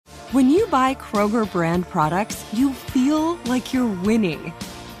When you buy Kroger brand products, you feel like you're winning.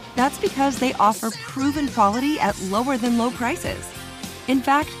 That's because they offer proven quality at lower than low prices. In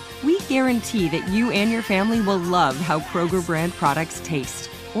fact, we guarantee that you and your family will love how Kroger brand products taste,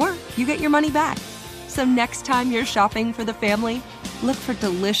 or you get your money back. So next time you're shopping for the family, look for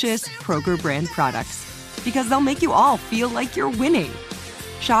delicious Kroger brand products, because they'll make you all feel like you're winning.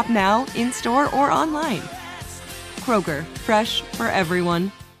 Shop now, in-store, or online. Kroger, fresh for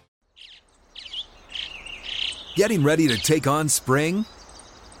everyone. Getting ready to take on spring?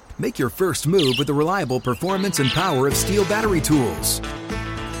 Make your first move with the reliable performance and power of Steel battery tools.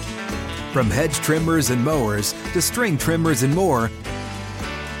 From hedge trimmers and mowers to string trimmers and more,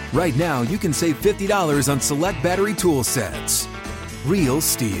 right now you can save $50 on select battery tool sets. Real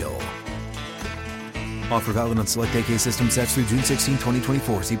Steel. Offer valid on select AK system sets through June 16,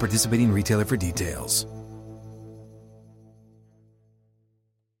 2024. See participating retailer for details.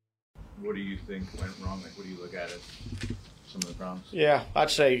 What do you think went wrong? Like, what do you look at as some of the problems? Yeah, I'd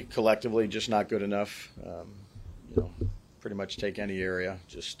say collectively just not good enough. Pretty much take any area,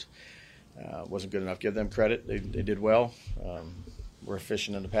 just wasn't good enough. Give them credit. They did well. We're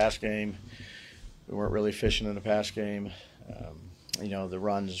efficient in the pass game. We weren't really efficient in the pass game. The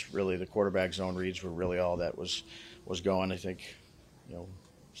runs, really, the quarterback zone reads were really all that was going. I think,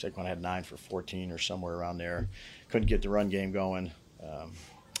 Saquon had 9 for 14 or somewhere around there. Couldn't get the run game going.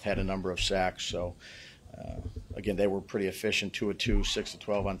 Had a number of sacks. So, again, they were pretty efficient, 2 of 2, 6 of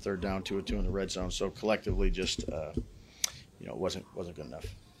 12 on third down, 2 of 2 in the red zone. So collectively just, wasn't good enough.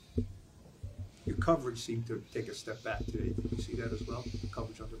 Your coverage seemed to take a step back today. Did you see that as well? The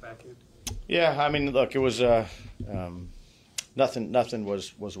coverage on the back end? Yeah, I mean, look, it was nothing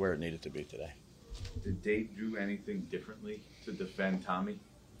was where it needed to be today. Did they do anything differently to defend Tommy?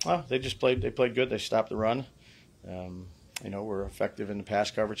 Well, they played good. They stopped the run. We're effective in the pass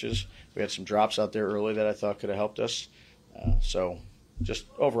coverages. We had some drops out there early that I thought could have helped us. So just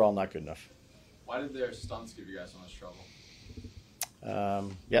overall not good enough. Why did their stunts give you guys so much trouble?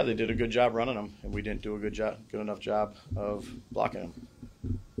 They did a good job running them, and we didn't do a good enough job of blocking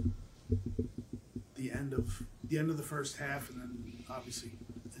them. The end of the first half, and then obviously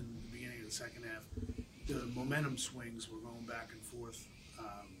in the beginning of the second half, the momentum swings were going back and forth.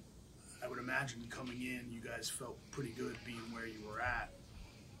 I would imagine coming in, you guys felt pretty good being where you were at,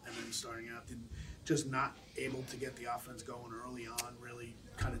 and then starting out, just not able to get the offense going early on really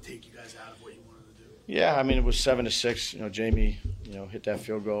kind of take you guys out of what you wanted to do. Yeah, I mean, it was 7-6. Jamie, hit that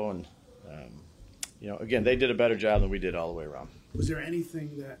field goal, and again, they did a better job than we did all the way around. Was there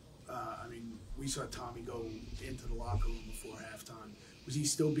anything that we saw Tommy go into the locker room before halftime. Was he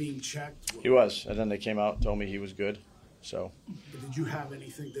still being checked? He was, and then they came out and told me he was good. So. But did you have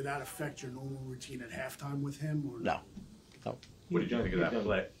anything? Did that affect your normal routine at halftime with him? Or no. What did you think of that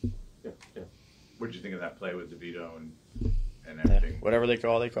play? Yeah. What did you think of that play with DeVito and everything? Whatever they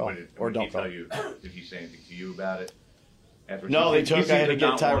call, or don't call. Did he say anything to you about it? No, they took. I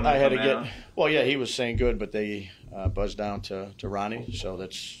had to get. Well, yeah, he was saying good, but they buzzed down to Ronnie, so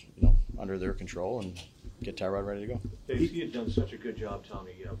that's under their control, and get Tyrod ready to go. Dave, you had done such a good job,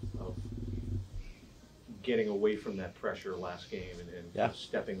 Tommy, of getting away from that pressure last game and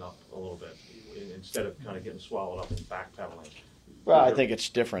stepping up a little bit instead of kind of getting swallowed up and backpedaling. Well, I think it's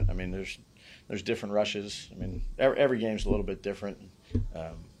different. I mean, there's different rushes. I mean, every game's a little bit different.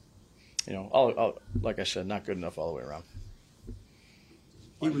 Like I said, not good enough all the way around.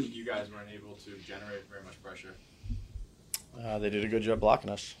 You guys weren't able to generate very much pressure. They did a good job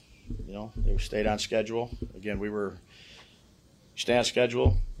blocking us. They stayed on schedule. Again, stay on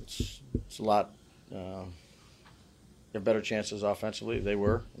schedule. It's a lot. Have better chances offensively. They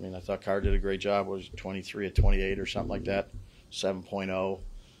were. I mean, I thought Carr did a great job. Was 23 of 28 or something like that. 7.0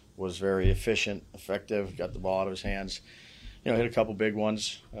 was very efficient, effective. Got the ball out of his hands. Hit a couple big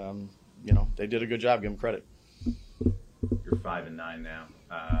ones. They did a good job. Give them credit. You're 5-9 now.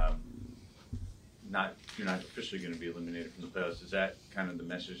 You're not officially going to be eliminated from the playoffs. Is that kind of the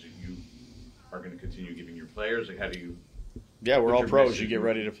message that you are going to continue giving your players? Like, how do you? Yeah, we're all pros. You get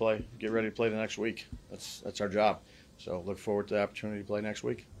ready to play. Get ready to play the next week. That's our job. So look forward to the opportunity to play next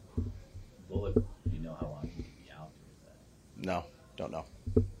week. Bullet, do you know how long you could be out for that? No, don't know.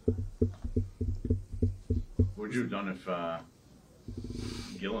 What would you have done if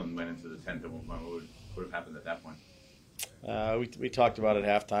Gillen went into the 10th at one point? What would have happened at that point? We talked about it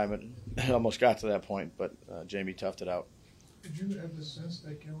at halftime. It almost got to that point, but Jamie toughed it out. Did you have the sense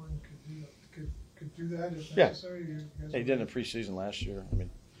that Gillen could do that if necessary? Yeah, he did in the preseason last year. I mean,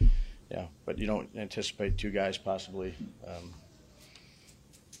 yeah, but you don't anticipate two guys possibly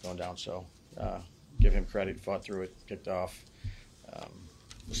going down. So give him credit. Fought through it, kicked off.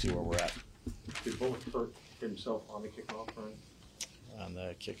 see where we're at. Did Bullock hurt himself on the kickoff, Brian? On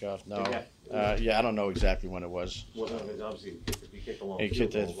the kickoff, no. Yeah. I don't know exactly when it was. Wasn't it? Obviously, he kicked a long He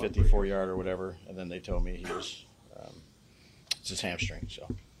field kicked the goal, 54-yard or whatever, and then they told me he was it's his hamstring. So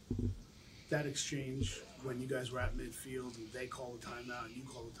That exchange when you guys were at midfield and they called a timeout and you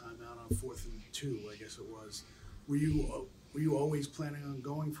called a timeout on 4th and 2, I guess it was. Were you always planning on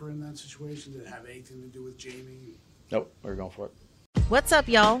going for it in that situation? Did it have anything to do with Jamie? nope, we're going for it. What's up,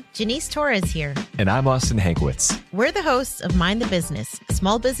 y'all? Janice Torres here. And I'm Austin Hankwitz. We're the hosts of Mind the Business,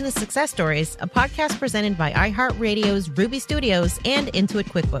 Small Business Success Stories, a podcast presented by iHeartRadio's Ruby Studios and Intuit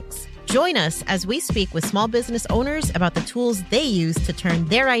QuickBooks. Join us as we speak with small business owners about the tools they use to turn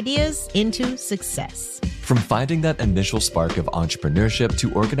their ideas into success. From finding that initial spark of entrepreneurship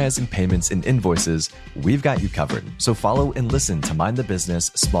to organizing payments and invoices, we've got you covered. So follow and listen to Mind the Business,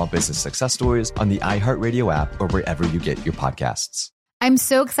 Small Business Success Stories on the iHeartRadio app or wherever you get your podcasts. I'm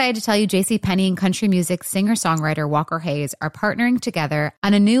so excited to tell you JCPenney and country music singer-songwriter Walker Hayes are partnering together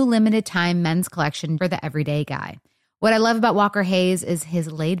on a new limited-time men's collection for the everyday guy. What I love about Walker Hayes is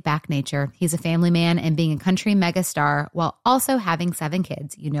his laid-back nature. He's a family man, and being a country megastar while also having 7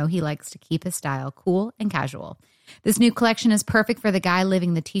 kids, you know he likes to keep his style cool and casual. This new collection is perfect for the guy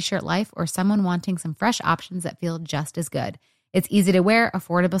living the t-shirt life or someone wanting some fresh options that feel just as good. It's easy to wear,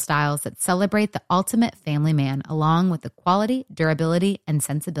 affordable styles that celebrate the ultimate family man, along with the quality, durability, and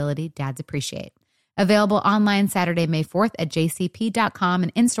sensibility dads appreciate. Available online Saturday, May 4th at jcp.com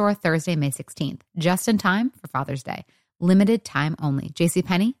and in-store Thursday, May 16th. Just in time for Father's Day. Limited time only.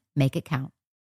 JCPenney, make it count.